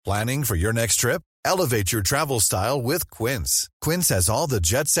Planning for your next trip? Elevate your travel style with Quince. Quince has all the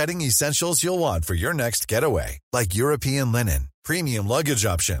jet-setting essentials you'll want for your next getaway, like European linen, premium luggage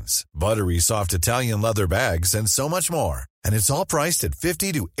options, buttery soft Italian leather bags, and so much more. And it's all priced at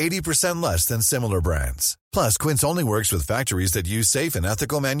 50 to 80% less than similar brands. Plus, Quince only works with factories that use safe and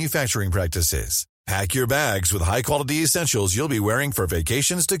ethical manufacturing practices. Pack your bags with high-quality essentials you'll be wearing for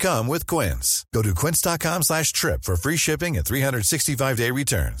vacations to come with Quince. Go to quince.com/trip for free shipping and 365-day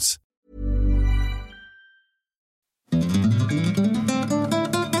returns.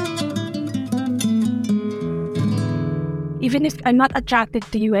 Even if I'm not attracted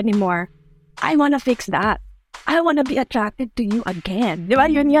to you anymore, I want to fix that. I want to be attracted to you again. Di ba?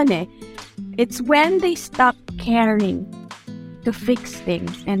 Yun eh. It's when they stop caring to fix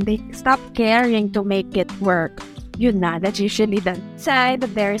things and they stop caring to make it work. Yun na, that's usually the sign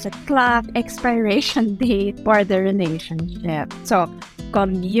that there is a clock expiration date for the relationship. So,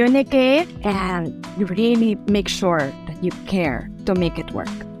 communicate and really make sure that you care to make it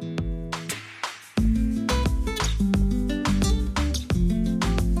work.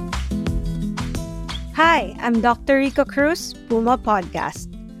 Hi, I'm Dr. Rico Cruz, Puma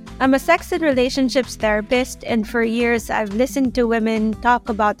Podcast. I'm a sex and relationships therapist, and for years I've listened to women talk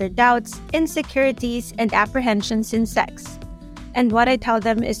about their doubts, insecurities, and apprehensions in sex. And what I tell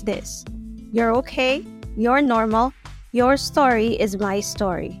them is this: you're okay, you're normal, your story is my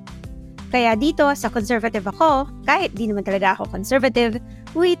story. Kaya dito sa Conservative Ako, kahit di naman talaga ako conservative,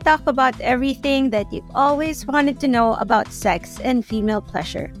 we talk about everything that you've always wanted to know about sex and female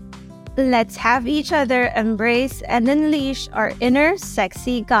pleasure. Let's have each other embrace and unleash our inner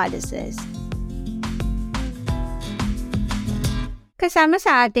sexy goddesses. Kasama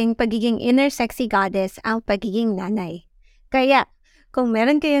sa ating pagiging inner sexy goddess ang pagiging nanay. Kaya, kung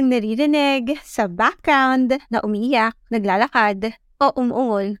meron kayong naririnig sa background na umiiyak, naglalakad, o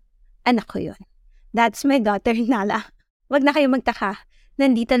umuungol, anak ko yun. That's my daughter, Nala. Wag na kayong magtaka.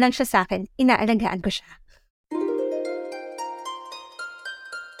 Nandito lang siya sa akin. Inaalagaan ko siya.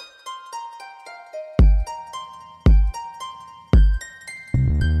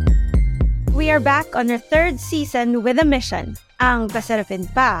 We are back on our third season with a mission. Ang pasarapin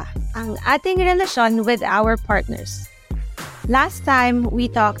pa ang ating relasyon with our partners. Last time, we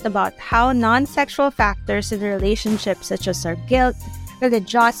talked about how non-sexual factors in relationships such as our guilt,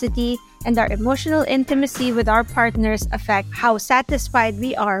 religiosity, and our emotional intimacy with our partners affect how satisfied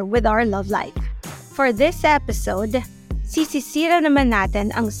we are with our love life. For this episode, sisisira naman natin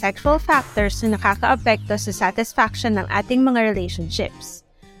ang sexual factors na nakakaapekto sa satisfaction ng ating mga relationships.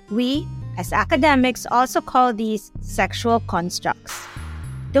 We, as academics, also call these sexual constructs.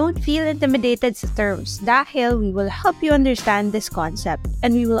 Don't feel intimidated sa terms dahil we will help you understand this concept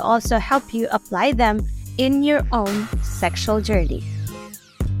and we will also help you apply them in your own sexual journey.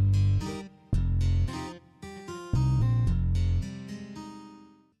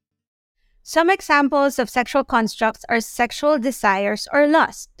 Some examples of sexual constructs are sexual desires or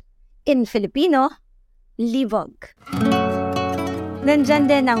lust. In Filipino, libog. Nandyan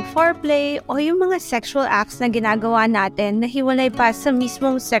din ang foreplay o yung mga sexual acts na ginagawa natin na hiwalay pa sa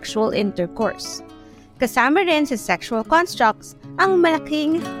mismong sexual intercourse. Kasama rin sa sexual constructs ang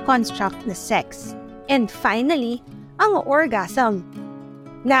malaking construct na sex. And finally, ang orgasm.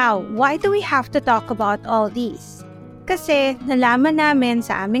 Now, why do we have to talk about all these? Kasi nalaman namin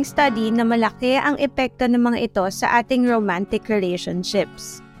sa aming study na malaki ang epekto ng mga ito sa ating romantic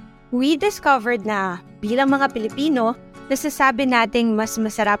relationships. We discovered na bilang mga Pilipino, nasasabi nating mas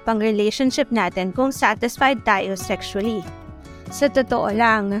masarap ang relationship natin kung satisfied tayo sexually. Sa totoo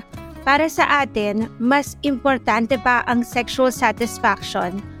lang, para sa atin, mas importante pa ang sexual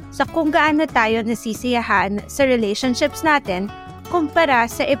satisfaction sa kung gaano tayo nasisiyahan sa relationships natin kumpara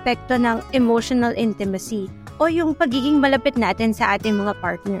sa epekto ng emotional intimacy o yung pagiging malapit natin sa ating mga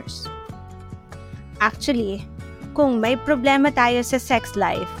partners. Actually, kung may problema tayo sa sex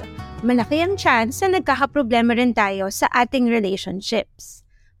life, malaki ang chance na nagkakaproblema rin tayo sa ating relationships.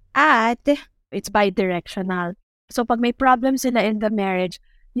 At It's bi-directional. So pag may problems sila in the marriage,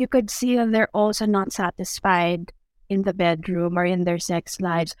 you could see that they're also not satisfied in the bedroom or in their sex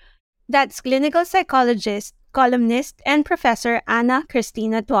lives. That's clinical psychologist, columnist, and Professor Ana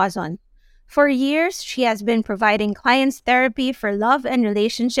Cristina Tuazon. For years, she has been providing clients therapy for love and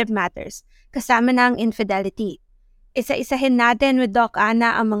relationship matters, kasama ng infidelity. Isa-isahin natin with Doc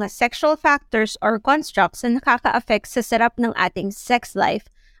Ana ang mga sexual factors or constructs na nakaka-affect sa sarap ng ating sex life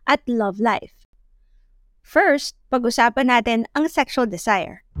at love life. First, pag-usapan natin ang sexual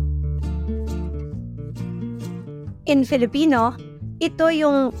desire. In Filipino, ito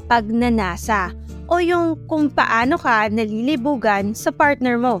yung pagnanasa o yung kung paano ka nalilibugan sa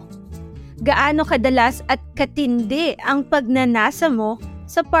partner mo? Gaano kadalas at katindi ang pagnanasa mo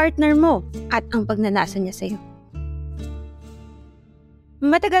sa partner mo at ang pagnanasa niya sa'yo?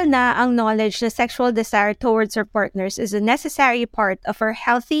 Matagal na ang knowledge na sexual desire towards our partners is a necessary part of our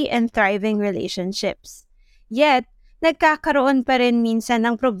healthy and thriving relationships. Yet, nagkakaroon pa rin minsan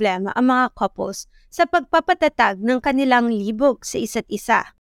ng problema ang mga couples sa pagpapatatag ng kanilang libog sa isa't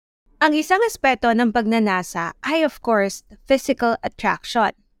isa. Ang isang aspeto ng pagnanasa ay of course, physical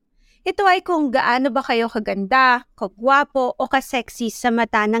attraction. Ito ay kung gaano ba kayo kaganda, kagwapo o kasexy sa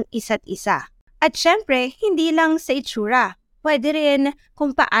mata ng isa't isa. At syempre, hindi lang sa itsura. Pwede rin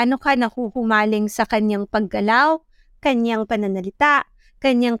kung paano ka nahuhumaling sa kanyang paggalaw, kanyang pananalita,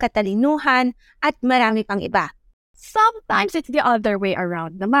 kanyang katalinuhan, at marami pang iba. Sometimes it's the other way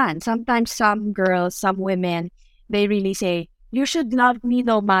around naman. Sometimes some girls, some women, they really say, you should love me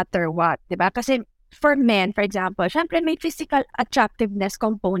no matter what. Diba? Kasi for men, for example, syempre may physical attractiveness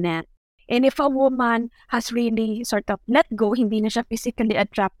component. And if a woman has really sort of let go, hindi na siya physically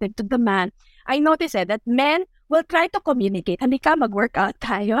attracted to the man, I notice that men will try to communicate. Halika, mag-workout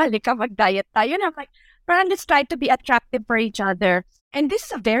tayo. Halika, mag-diet tayo. And I'm like, parang let's try to be attractive for each other. And this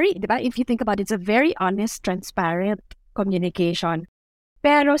is a very, diba, if you think about it, it's a very honest, transparent communication.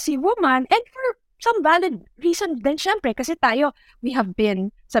 Pero si woman, and for some valid reason din, syempre, kasi tayo, we have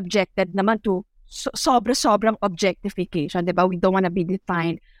been subjected naman to sobrang objectification, diba? We don't want to be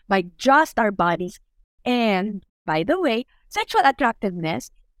defined by just our bodies. And, by the way, sexual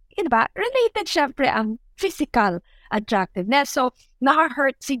attractiveness, diba, related syempre ang physical attractiveness. So,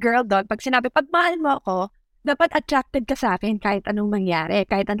 naka-hurt si girl doon pag sinabi, pag mahal mo ako, dapat attracted ka sa akin kahit anong mangyari,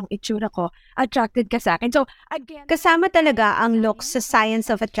 kahit anong itsura ko, attracted ka sa akin. So, again, kasama talaga ang looks sa science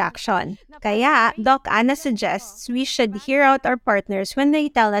of attraction. Kaya, Doc Anna suggests we should hear out our partners when they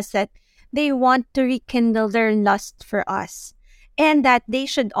tell us that they want to rekindle their lust for us, and that they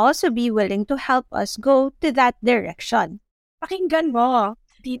should also be willing to help us go to that direction. Pakinggan mo.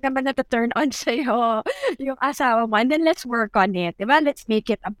 Di naman na-turn on sa'yo yung asawa mo. And then let's work on it. Diba? Let's make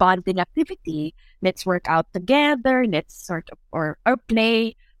it a bonding activity. Let's work out together. Let's sort of, or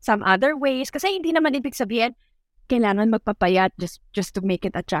play some other ways. Kasi hindi naman ibig sabihin, kailangan magpapayat just to make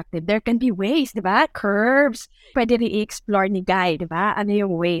it attractive. There can be ways, diba? Curves. Pwede i-explore ni guy, diba? Ano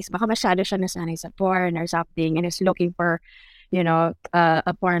yung ways? Baka masyado siya nasanay sa porn or something and is looking for,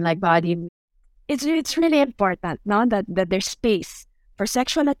 a porn-like body. It's really important, no? That there's space for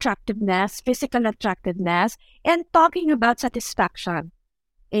sexual attractiveness, physical attractiveness, and talking about satisfaction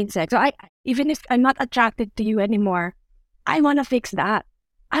in sex. So even if I'm not attracted to you anymore, I want to fix that.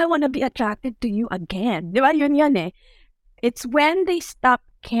 I want to be attracted to you again. Di ba? Yun eh. It's when they stop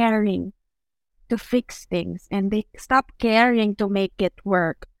caring to fix things and they stop caring to make it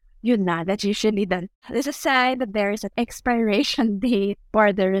work. Yun na, that's usually there's a sign that there is an expiration date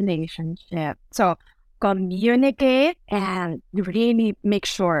for the relationship. So, communicate and really make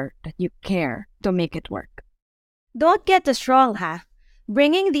sure that you care to make it work. Don't get us wrong, ha?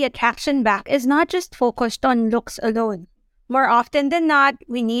 Bringing the attraction back is not just focused on looks alone. More often than not,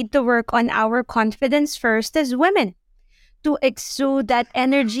 we need to work on our confidence first as women to exude that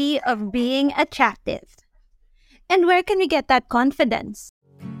energy of being attractive. And where can we get that confidence?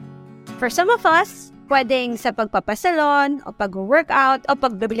 For some of us, pwedeng sa pagpapasalon o pag-workout o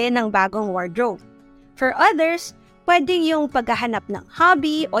pagbibili ng bagong wardrobe. For others, pwedeng yung paghahanap ng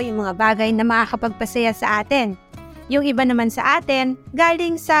hobby o yung mga bagay na makakapagpasaya sa atin. Yung iba naman sa atin,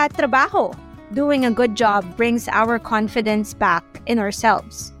 galing sa trabaho. Doing a good job brings our confidence back in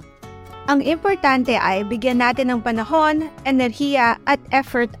ourselves. Ang importante ay bigyan natin ng panahon, enerhiya at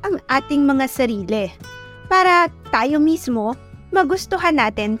effort ang ating mga sarili para tayo mismo magustuhan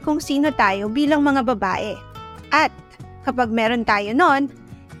natin kung sino tayo bilang mga babae. At kapag meron tayo nun,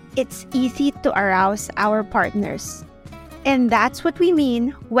 it's easy to arouse our partners. And that's what we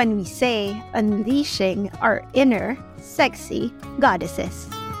mean when we say unleashing our inner sexy goddesses.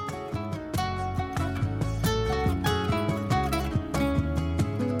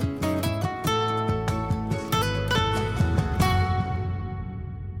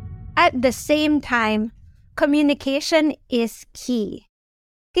 At the same time, communication is key.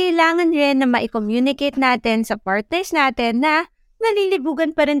 Kailangan rin na ma-communicate natin sa partners natin na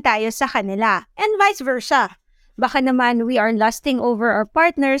nalilibugan pa rin tayo sa kanila and vice versa. Baka naman we are lusting over our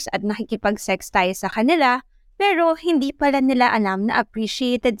partners at nakikipag-sex tayo sa kanila pero hindi pala nila alam na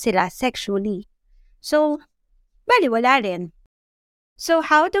appreciated sila sexually. So, baliwala rin. So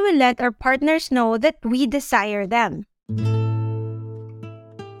how do we let our partners know that we desire them?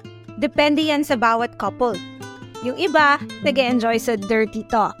 Depende yan sa bawat couple. Yung iba, nag-e-enjoy sa dirty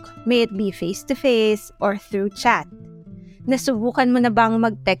talk, may it be face-to-face or through chat. Nasubukan mo na bang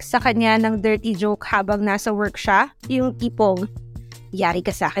mag-text sa kanya ng dirty joke habang nasa work siya? Yung tipong, yari ka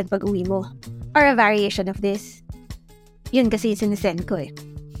sa akin pag uwi mo. Or a variation of this. Yun kasi sinisend ko eh.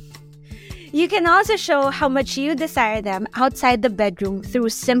 You can also show how much you desire them outside the bedroom through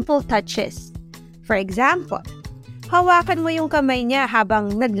simple touches. For example, hawakan mo yung kamay niya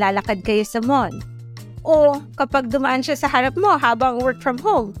habang naglalakad kayo sa mall. O kapag dumaan siya sa harap mo habang work from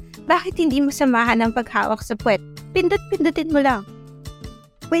home, bakit hindi mo samahan ng paghawak sa puwet? Pindot-pindutin mo lang.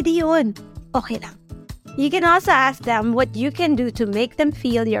 Pwede yun. Okay lang. You can also ask them what you can do to make them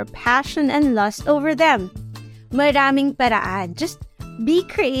feel your passion and lust over them. Maraming paraan. Just be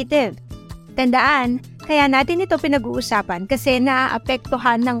creative. Tandaan, kaya natin ito pinag-uusapan kasi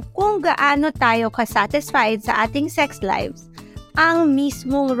naaapektuhan ng kung gaano tayo kasatisfied sa ating sex lives ang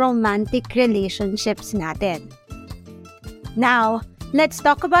mismong romantic relationships natin. Now, let's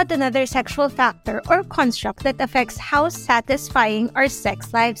talk about another sexual factor or construct that affects how satisfying our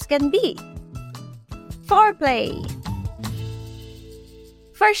sex lives can be. Foreplay.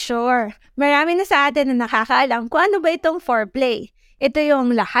 For sure, marami na sa atin na nakakaalam kung ano ba itong foreplay. Ito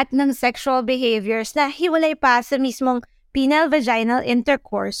yung lahat ng sexual behaviors na hiwalay pa sa mismong penile-vaginal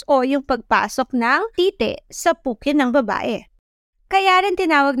intercourse o yung pagpasok ng titi sa pukin ng babae. Kaya rin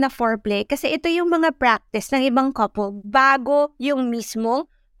tinawag na foreplay kasi ito yung mga practice ng ibang couple bago yung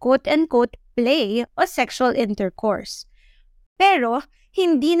mismong quote-unquote play o sexual intercourse. Pero,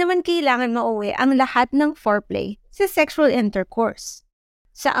 hindi naman kailangan mauwi ang lahat ng foreplay sa sexual intercourse.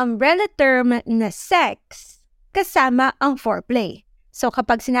 Sa umbrella term na sex, kasama ang foreplay. So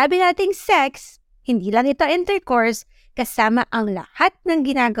kapag sinabi nating sex, hindi lang ito intercourse, kasama ang lahat ng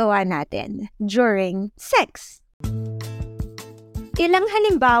ginagawa natin during sex. Ilang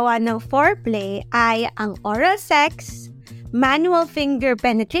halimbawa ng foreplay ay ang oral sex, manual finger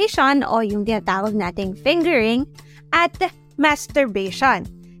penetration o yung tinatawag nating fingering, at masturbation.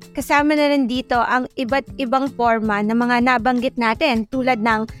 Kasama na rin dito ang iba't ibang forma ng mga nabanggit natin tulad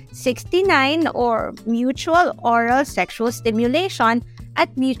ng 69 or mutual oral sexual stimulation at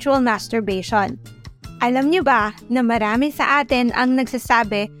mutual masturbation. Alam niyo ba na marami sa atin ang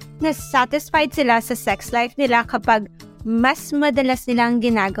nagsasabi na satisfied sila sa sex life nila kapag mas madalas nilang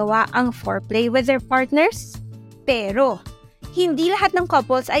ginagawa ang foreplay with their partners? Pero, hindi lahat ng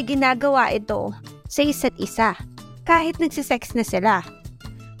couples ay ginagawa ito sa isa't isa, kahit nagsisex na sila.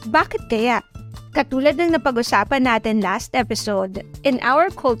 Bakit kaya? Katulad ng napag-usapan natin last episode, in our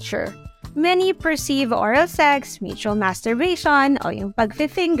culture, many perceive oral sex, mutual masturbation, o yung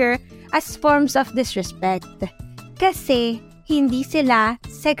pag-finger as forms of disrespect. Kasi, hindi sila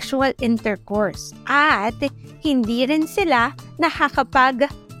sexual intercourse at hindi rin sila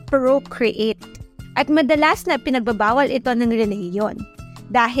nakakapag-procreate. At madalas na pinagbabawal ito ng relihiyon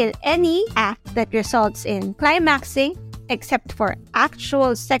dahil any act that results in climaxing except for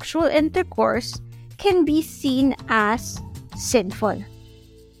actual sexual intercourse can be seen as sinful.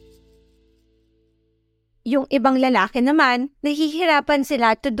 Yung ibang lalaki naman, nahihirapan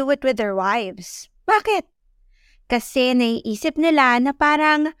sila to do it with their wives. Bakit? Kasi naiisip nila na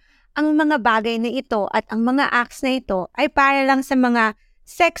parang ang mga bagay na ito at ang mga acts na ito ay para lang sa mga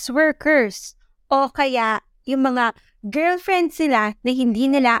sex workers o kaya yung mga girlfriends nila na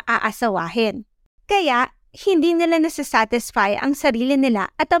hindi nila aasawahin. Kaya, hindi nila nasasatisfy ang sarili nila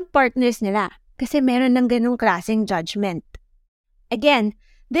at ang partners nila kasi meron ng ganung klaseng judgment. Again,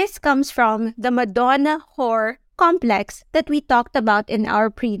 this comes from the Madonna whore complex that we talked about in our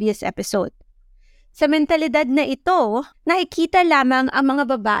previous episode. Sa mentalidad na ito, nakikita lamang ang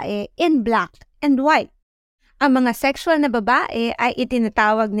mga babae in black and white. Ang mga sexual na babae ay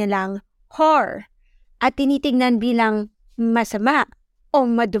itinatawag nilang whore at tinitingnan bilang masama o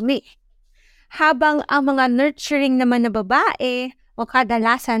madumi. Habang ang mga nurturing naman na babae o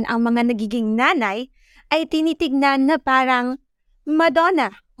kadalasan ang mga nagiging nanay ay tinitignan na parang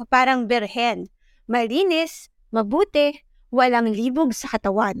Madonna o parang birhen, malinis, mabuti, walang libog sa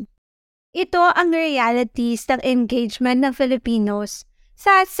katawan. Ito ang realities ng engagement ng Filipinos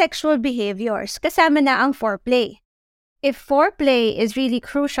sa sexual behaviors kasama na ang foreplay. If foreplay is really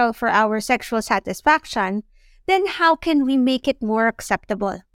crucial for our sexual satisfaction, then how can we make it more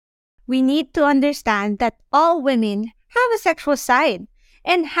acceptable? We need to understand that all women have a sexual side,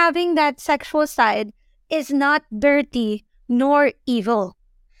 and having that sexual side is not dirty nor evil.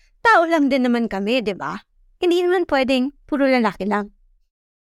 Tao lang din naman kami, di ba? Hindi naman pwedeng puro lalaki lang.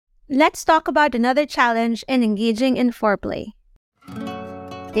 Let's talk about another challenge in engaging in foreplay.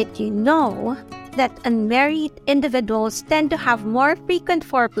 Did you know that unmarried individuals tend to have more frequent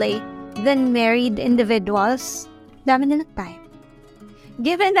foreplay than married individuals? Dami nilang time.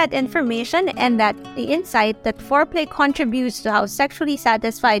 Given that information and that the insight that foreplay contributes to how sexually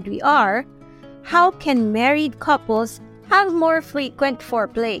satisfied we are, how can married couples have more frequent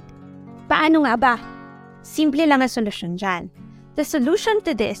foreplay? Paano nga ba? Simple lang ang solusyon dyan. The solution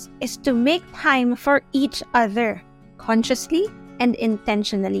to this is to make time for each other, consciously and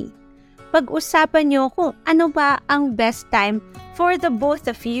intentionally. Pag-usapan nyo kung ano ba ang best time for the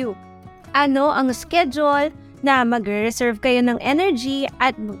both of you. Ano ang schedule na magre-reserve kayo ng energy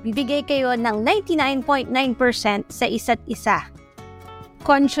at magbibigay kayo ng 99.9% sa isa't isa.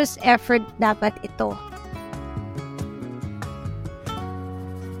 Conscious effort dapat ito.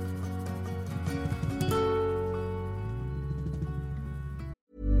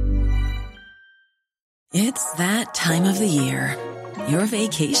 It's that time of the year. Your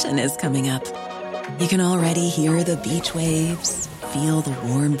vacation is coming up. You can already hear the beach waves, feel the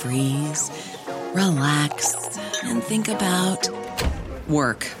warm breeze, relax, and think about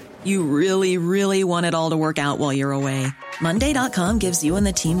work. You really, really want it all to work out while you're away. Monday.com gives you and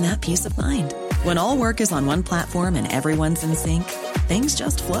the team that peace of mind. When all work is on one platform and everyone's in sync, things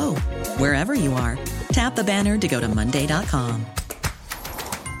just flow. Wherever you are, tap the banner to go to Monday.com.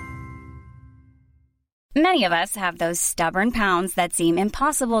 Many of us have those stubborn pounds that seem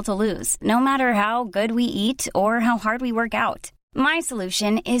impossible to lose, no matter how good we eat or how hard we work out. My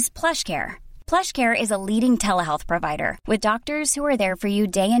solution is PlushCare. PlushCare is a leading telehealth provider with doctors who are there for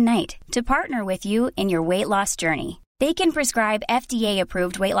you day and night to partner with you in your weight loss journey. They can prescribe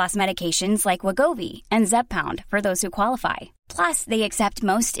FDA-approved weight loss medications like Wegovy and Zepbound for those who qualify. Plus, they accept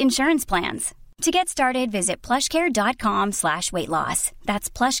most insurance plans. To get started, visit plushcare.com/weightloss.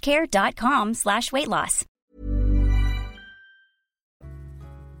 That's plushcare.com/weightloss.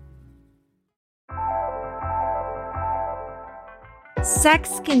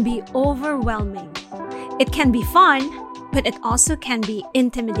 Sex can be overwhelming. It can be fun, but it also can be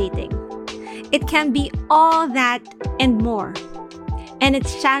intimidating. It can be all that and more. And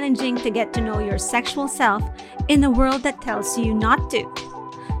it's challenging to get to know your sexual self in a world that tells you not to.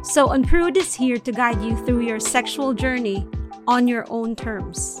 So Unprude is here to guide you through your sexual journey on your own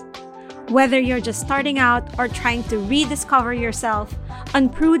terms. Whether you're just starting out or trying to rediscover yourself,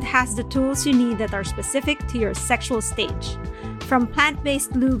 Unprude has the tools you need that are specific to your sexual stage. From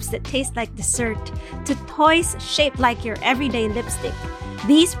plant-based lubes that taste like dessert to toys shaped like your everyday lipstick,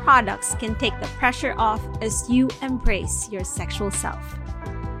 these products can take the pressure off as you embrace your sexual self.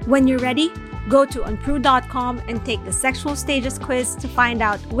 When you're ready, go to unprude.com and take the Sexual Stages quiz to find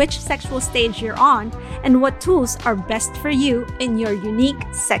out which sexual stage you're on and what tools are best for you in your unique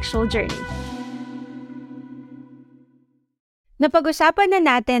sexual journey. Napag-usapan na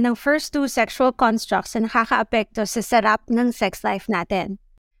natin ang first two sexual constructs na nakakaapekto sa sarap ng sex life natin.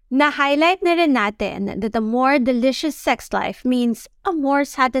 Na-highlight na rin natin that a more delicious sex life means a more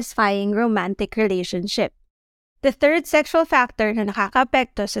satisfying romantic relationship. The third sexual factor na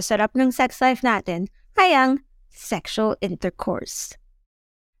nakakaapekto sa sarap ng sex life natin ay ang sexual intercourse.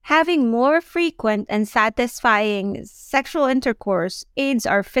 Having more frequent and satisfying sexual intercourse aids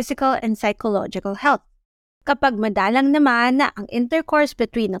our physical and psychological health. Kapag madalang naman na ang intercourse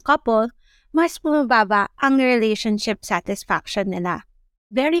between a couple, mas bumababa ang relationship satisfaction nila.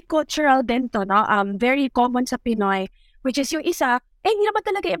 Very cultural din to, no? Very common sa Pinoy, which is yung isa, hindi naman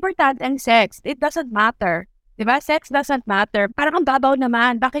talaga importante ang sex. It doesn't matter. Diba? Sex doesn't matter. Parang ang babaw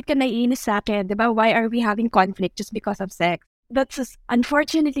naman. Bakit ka naiinis sa akin? Diba? Why are we having conflict just because of sex? That's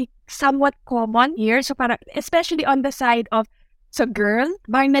unfortunately somewhat common here. So parang, especially on the side of so girl,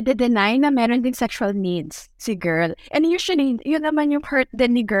 parang nade-deny na meron din sexual needs si girl. And usually, yun naman yung hurt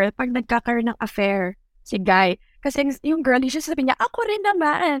din ni girl pag nagkakaroon ng affair si guy. Kasi yung girl, yung sabi niya, ako rin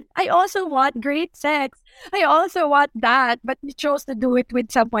naman. I also want great sex. I also want that. But you chose to do it with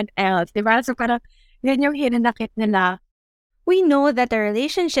someone else. Diba? So parang, yan yung hinanakit nila. We know that a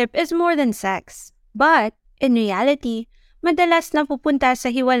relationship is more than sex. But, in reality, madalas na pupunta sa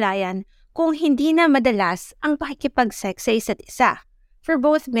hiwalayan kung hindi na madalas ang pakikipag-sex sa isa't isa for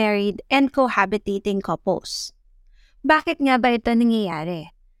both married and cohabitating couples. Bakit nga ba ito nangyayari?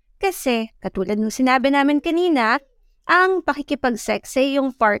 Kasi, katulad ng sinabi namin kanina, ang pakikipag-sex sa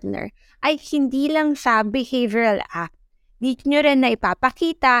iyong partner ay hindi lang sa behavioral act. Dito nyo rin na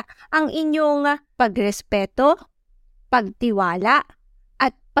ipapakita ang inyong pagrespeto, pagtiwala,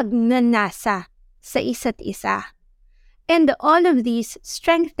 at pagnanasa sa isa't isa. And all of these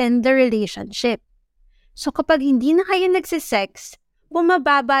strengthen the relationship. So kapag hindi na kayo nagsisex,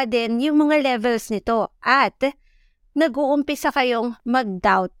 bumababa din yung mga levels nito at nag-uumpisa kayong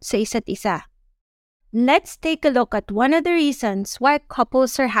mag-doubt sa isa't isa. Let's take a look at one of the reasons why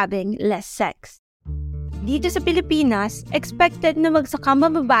couples are having less sex. Dito sa Pilipinas, expected na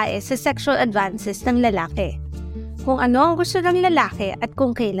magsakama babae sa sexual advances ng lalaki. Kung ano ang gusto ng lalaki at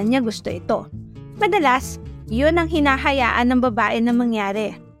kung kailan niya gusto ito. Madalas, yun ang hinahayaan ng babae na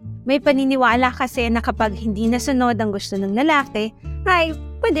mangyari. May paniniwala kasi na kapag hindi nasunod ang gusto ng lalaki, ay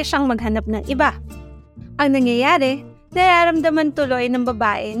pwede siyang maghanap ng iba. Ang nangyayari, nararamdaman tuloy ng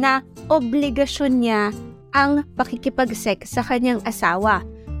babae na obligasyon niya ang pakikipag-sex sa kanyang asawa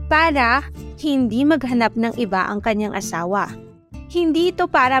para hindi maghanap ng iba ang kanyang asawa. Hindi ito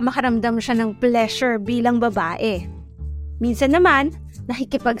para makaramdam siya ng pleasure bilang babae. Minsan naman,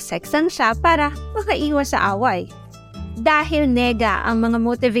 nakikipag-sexan siya para makaiwas sa away. Dahil nega ang mga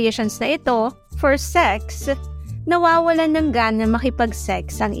motivations na ito for sex, nawawalan ng gana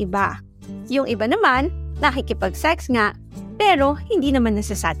makipag-sex ang iba. Yung iba naman, nakikipag-sex nga, pero hindi naman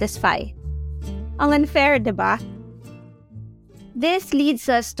nasasatisfy. Ang unfair, diba? This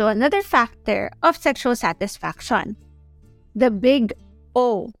leads us to another factor of sexual satisfaction. The big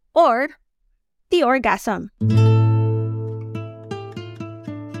O, or the orgasm.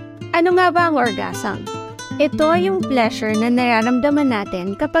 Ano nga ba ang orgasm? Ito yung pleasure na nararamdaman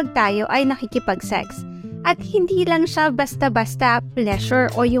natin kapag tayo ay nakikipag-sex. At hindi lang siya basta-basta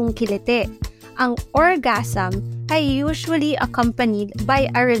pleasure o yung kiliti. Ang orgasm ay usually accompanied by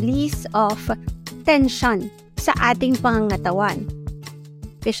a release of tension sa ating pangangatawan.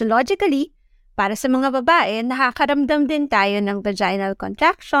 Physiologically, para sa mga babae, nakakaramdam din tayo ng vaginal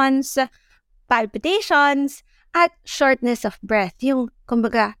contractions, palpitations, at shortness of breath. Yung,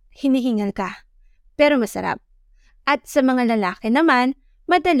 kumbaga, hinihingal ka. Pero masarap. At sa mga lalaki naman,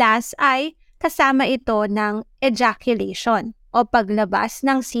 madalas ay kasama ito ng ejaculation o paglabas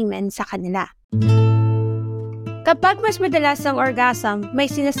ng semen sa kanila. Kapag mas madalas ang orgasm, may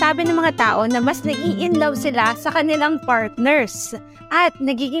sinasabi ng mga tao na mas nai-inlove sila sa kanilang partners at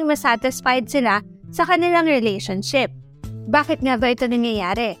nagiging masatisfied sila sa kanilang relationship. Bakit nga ba ito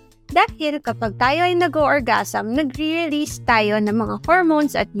nangyayari? Dahil kapag tayo ay nag-orgasm, nagre-release tayo ng mga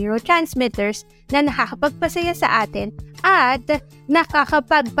hormones at neurotransmitters na nakakapagpasaya sa atin at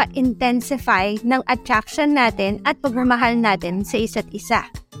nakakapagpa-intensify ng attraction natin at pagmamahal natin sa isa't isa.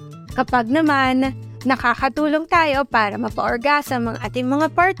 Kapag naman nakakatulong tayo para mapa-orgasm ang ating mga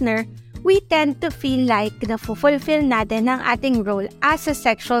partner, we tend to feel like na-fulfill natin ang ating role as a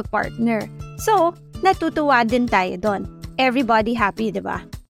sexual partner. So, natutuwa din tayo doon. Everybody happy, diba?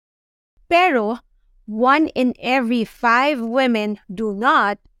 Pero, 1 in every 5 women do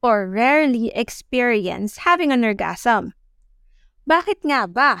not or rarely experience having an orgasm. Bakit nga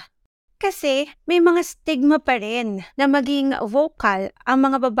ba? Kasi may mga stigma pa rin na maging vocal ang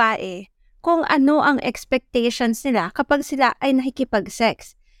mga babae kung ano ang expectations nila kapag sila ay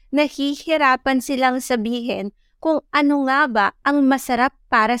nakikipag-sex. Nahihirapan silang sabihin kung ano nga ba ang masarap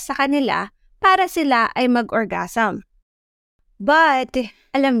para sa kanila para sila ay mag-orgasm. But,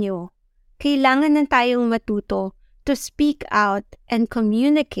 alam nyo, kailangan na tayong matuto to speak out and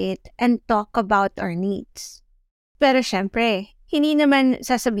communicate and talk about our needs. Pero syempre, hindi naman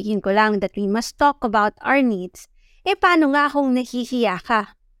sasabihin ko lang that we must talk about our needs. Paano nga kung nahihiya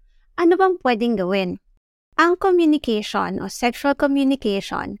ka? Ano bang pwedeng gawin? Ang communication o sexual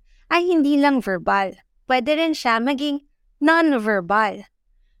communication ay hindi lang verbal. Pwede rin siya maging non-verbal.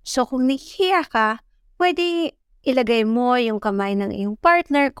 So kung nahihiya ka, pwede ilagay mo yung kamay ng iyong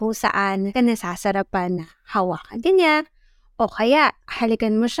partner kung saan ka nasasarapan na hawakan din niya. O kaya,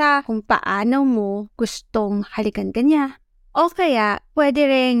 halikan mo siya kung paano mo gustong halikan ka niya. O kaya, pwede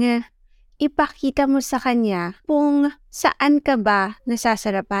rin ipakita mo sa kanya kung saan ka ba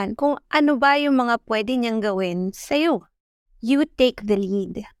nasasarapan, kung ano ba yung mga pwede niyang gawin sa'yo. You take the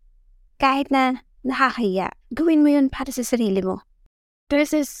lead. Kahit na nakakahiya, gawin mo yun para sa sarili mo.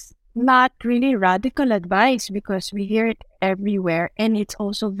 This is not really radical advice because we hear it everywhere and it's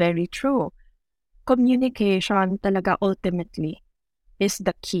also very true. Communication talaga ultimately is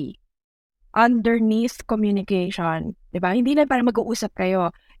the key. Underneath communication, diba? Hindi lang para mag-uusap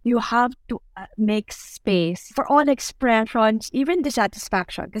kayo. You have to make space for all expressions, even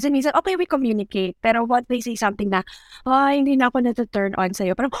dissatisfaction. Kasi minsan, okay, we communicate, pero what they say something na, hindi na ako na-turn on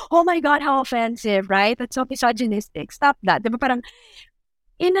sa'yo. Parang, oh my God, how offensive, right? That's so misogynistic. Stop that. Diba parang,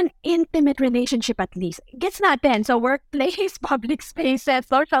 in an intimate relationship at least, gets natin. So workplace, public spaces,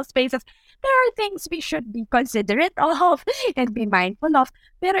 social spaces, there are things we should be considerate of and be mindful of.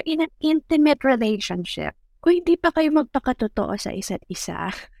 Pero in an intimate relationship, kung hindi pa kayo magpakatotoo sa isa't isa,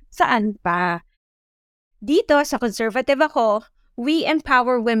 saan pa? Dito sa conservative ako, we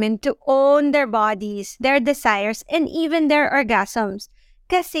empower women to own their bodies, their desires, and even their orgasms.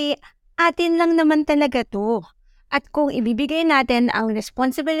 Kasi atin lang naman talaga to. At kung ibibigay natin ang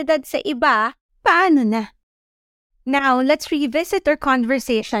responsibilidad sa iba, paano na? Now, let's revisit our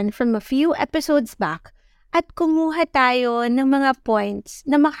conversation from a few episodes back at kumuha tayo ng mga points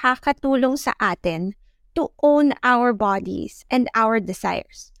na makakatulong sa atin to own our bodies and our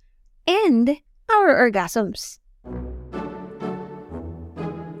desires and our orgasms.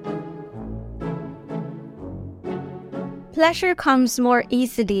 Pleasure comes more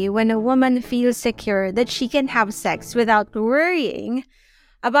easily when a woman feels secure that she can have sex without worrying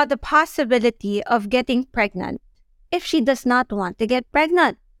about the possibility of getting pregnant if she does not want to get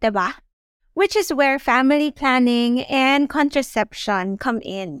pregnant, diba? Which is where family planning and contraception come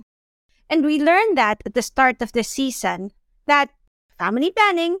in. And we learned that at the start of the season, that family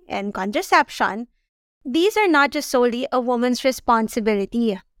planning and contraception, these are not just solely a woman's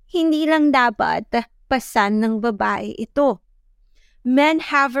responsibility. Hindi lang dapat pasan ng babae ito. Men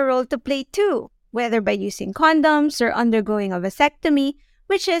have a role to play too, whether by using condoms or undergoing a vasectomy,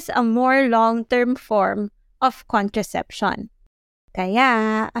 which is a more long-term form of contraception.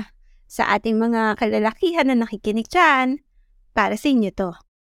 Kaya, sa ating mga kalalakihan na nakikinig dyan, para sa inyo to.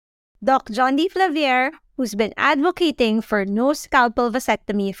 Doc John D. Flavier, who's been advocating for no scalpel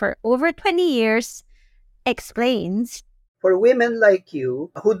vasectomy for over 20 years, explains, for women like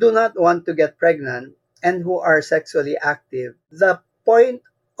you who do not want to get pregnant and who are sexually active, the point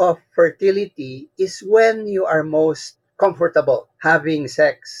of fertility is when you are most comfortable having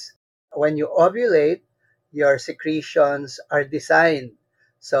sex. When you ovulate, your secretions are designed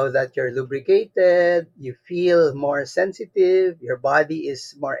so that you're lubricated, you feel more sensitive, your body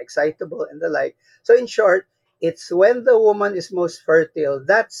is more excitable and the like. So in short, it's when the woman is most fertile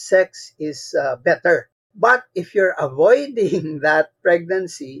that sex is better. But if you're avoiding that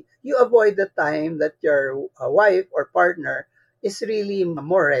pregnancy, you avoid the time that your wife or partner is really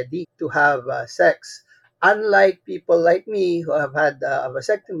more ready to have sex. Unlike people like me who have had a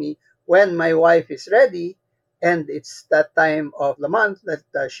vasectomy, when my wife is ready, and it's that time of the month that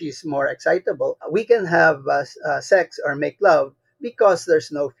she's more excitable, we can have sex or make love because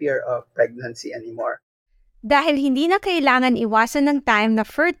there's no fear of pregnancy anymore. Dahil hindi na kailangan iwasan ng time na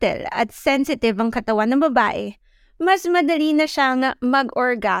fertile at sensitive ang katawan ng babae, mas madali na siyang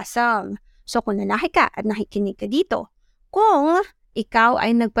mag-orgasm. So kung lalaki ka at nakikinig ka dito, kung ikaw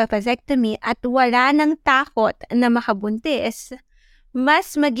ay nagpa-vasectomy at wala ng takot na makabuntis,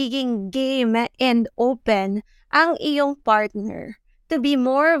 mas magiging game and open ang iyong partner to be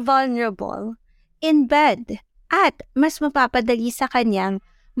more vulnerable in bed at mas mapapadali sa kanyang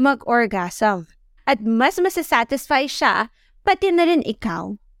mag-orgasm. At mas masasatisfy siya, pati na rin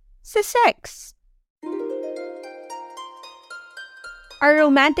ikaw, sa sex. Our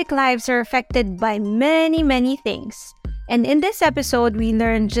romantic lives are affected by many things. And in this episode, we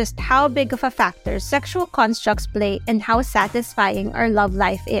learned just how big of a factor sexual constructs play and how satisfying our love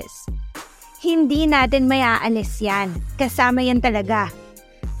life is. Hindi natin mayaalis yan. Kasama yan talaga.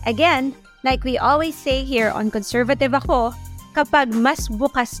 Again, like we always say here on Conservative Ako, kapag mas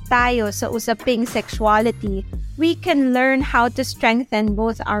bukas tayo sa usaping sexuality, we can learn how to strengthen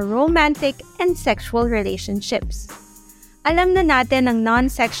both our romantic and sexual relationships. Alam na natin ang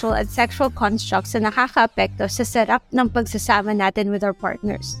non-sexual at sexual constructs na nakaka-apekto sa sarap ng pagsasama natin with our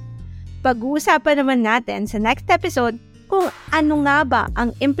partners. Pag-uusapan naman natin sa next episode kung ano nga ba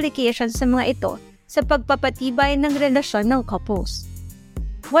ang implications sa mga ito sa pagpapatibay ng relasyon ng couples.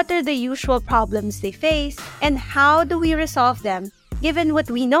 What are the usual problems they face and how do we resolve them given what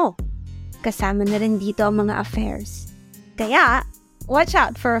we know? Kasama na rin dito ang mga affairs. Kaya, watch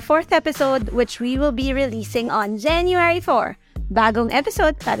out for a 4th episode which we will be releasing on January 4. Bagong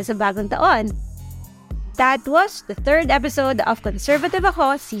episode para sa bagong taon. That was the 3rd episode of Conservative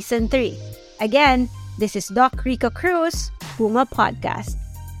Ako Season 3. Again, this is Doc Rico Cruz, Puma Podcast.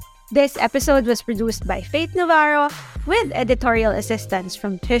 This episode was produced by Faith Navarro with editorial assistance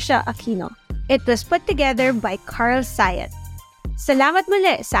from Trisha Aquino. It was put together by Carl Sayat. Salamat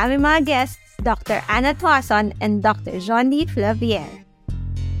muli sa aming mga guests, Dr. Anna Tuason and Dr. John D. Flavier.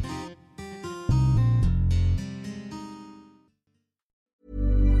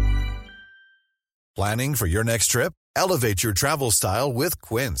 Planning for your next trip? Elevate your travel style with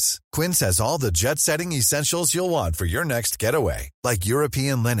Quince. Quince has all the jet-setting essentials you'll want for your next getaway, like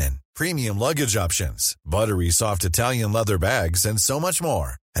European linen, premium luggage options, buttery soft Italian leather bags, and so much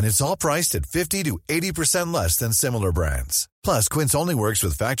more. And it's all priced at 50 to 80% less than similar brands. Plus, Quince only works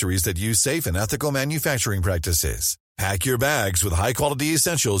with factories that use safe and ethical manufacturing practices. Pack your bags with high-quality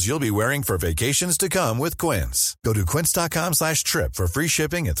essentials you'll be wearing for vacations to come with Quince. Go to quince.com/trip for free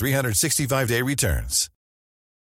shipping and 365-day returns.